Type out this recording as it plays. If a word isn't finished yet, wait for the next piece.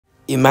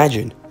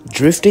Imagine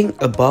drifting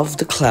above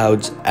the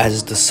clouds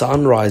as the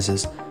sun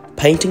rises,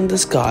 painting the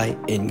sky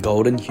in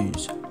golden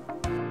hues.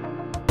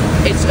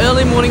 It's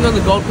early morning on the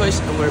Gold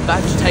Coast and we're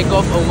about to take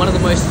off on one of the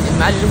most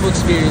imaginable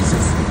experiences,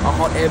 a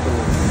hot air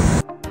balloon.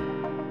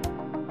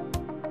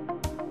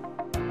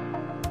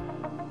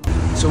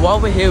 So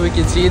while we're here, we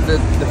can see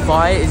that the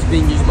fire is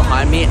being used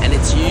behind me and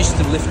it's used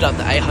to lift up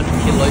the 800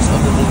 kilos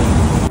of the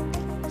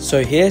balloon.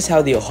 So here's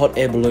how the hot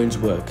air balloons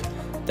work.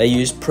 They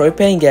use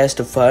propane gas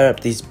to fire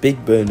up these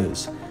big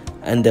burners,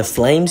 and the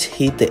flames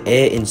heat the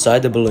air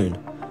inside the balloon.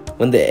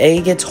 When the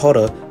air gets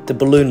hotter, the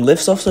balloon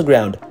lifts off the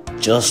ground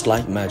just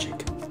like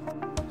magic.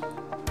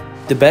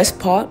 The best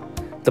part?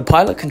 The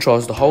pilot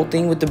controls the whole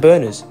thing with the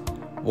burners.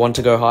 Want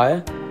to go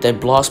higher? They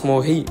blast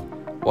more heat.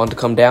 Want to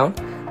come down?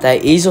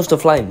 They ease off the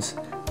flames.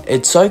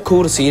 It's so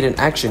cool to see it in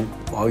action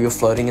while you're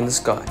floating in the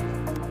sky.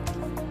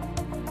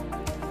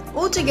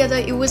 Altogether,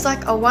 it was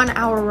like a 1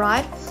 hour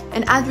ride,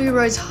 and as we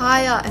rose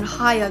higher and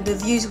higher, the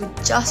views were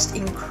just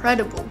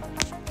incredible.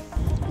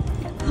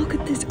 Look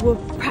at this, we're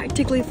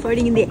practically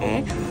floating in the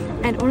air,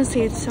 and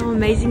honestly it's so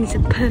amazing. It's a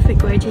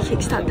perfect way to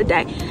kickstart the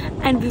day,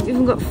 and we've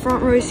even got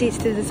front row seats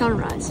to the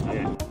sunrise.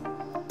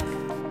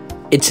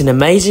 It's an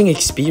amazing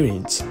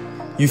experience.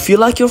 You feel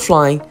like you're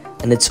flying,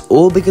 and it's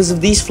all because of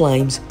these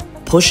flames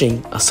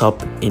pushing us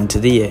up into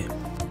the air.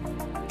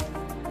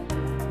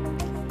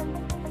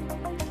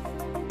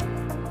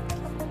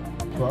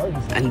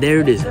 And there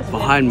it is,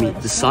 behind me,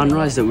 the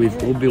sunrise that we've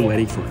all been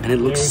waiting for, and it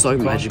looks so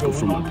magical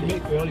from up here.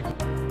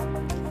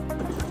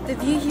 The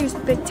view here is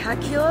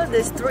spectacular.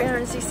 There's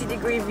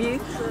 360-degree view,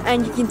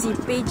 and you can see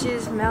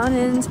beaches,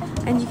 mountains,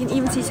 and you can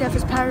even see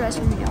Surfers Paradise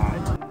from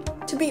here.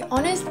 To be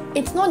honest,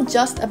 it's not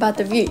just about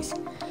the views.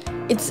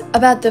 It's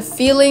about the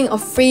feeling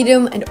of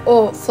freedom and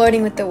awe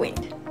floating with the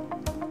wind.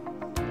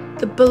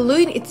 The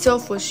balloon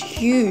itself was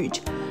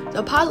huge.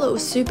 The pilot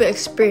was super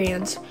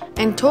experienced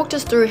and talked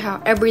us through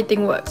how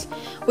everything works,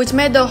 which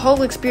made the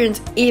whole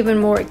experience even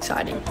more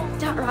exciting.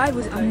 That ride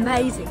was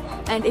amazing,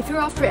 and if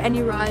you're after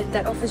any ride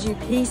that offers you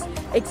peace,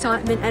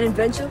 excitement and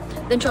adventure,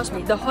 then trust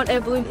me, the hot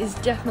air balloon is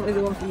definitely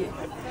the one for you.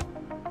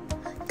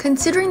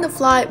 Considering the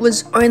flight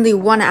was only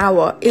 1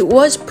 hour, it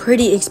was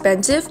pretty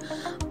expensive,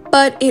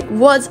 but it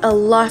was a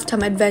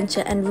lifetime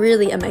adventure and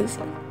really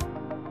amazing.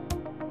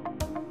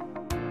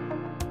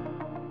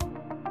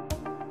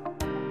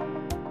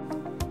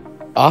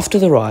 After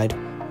the ride,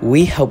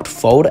 we helped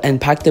fold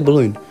and pack the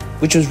balloon,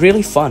 which was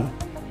really fun.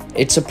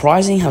 It's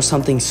surprising how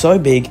something so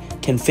big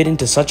can fit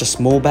into such a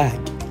small bag.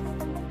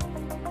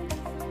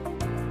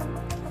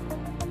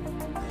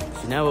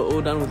 So now we're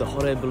all done with the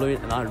hot air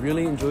balloon, and I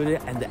really enjoyed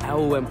it, and the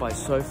hour went by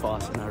so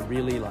fast and I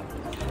really liked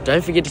it.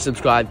 Don't forget to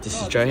subscribe.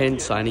 This is Johan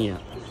signing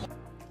out.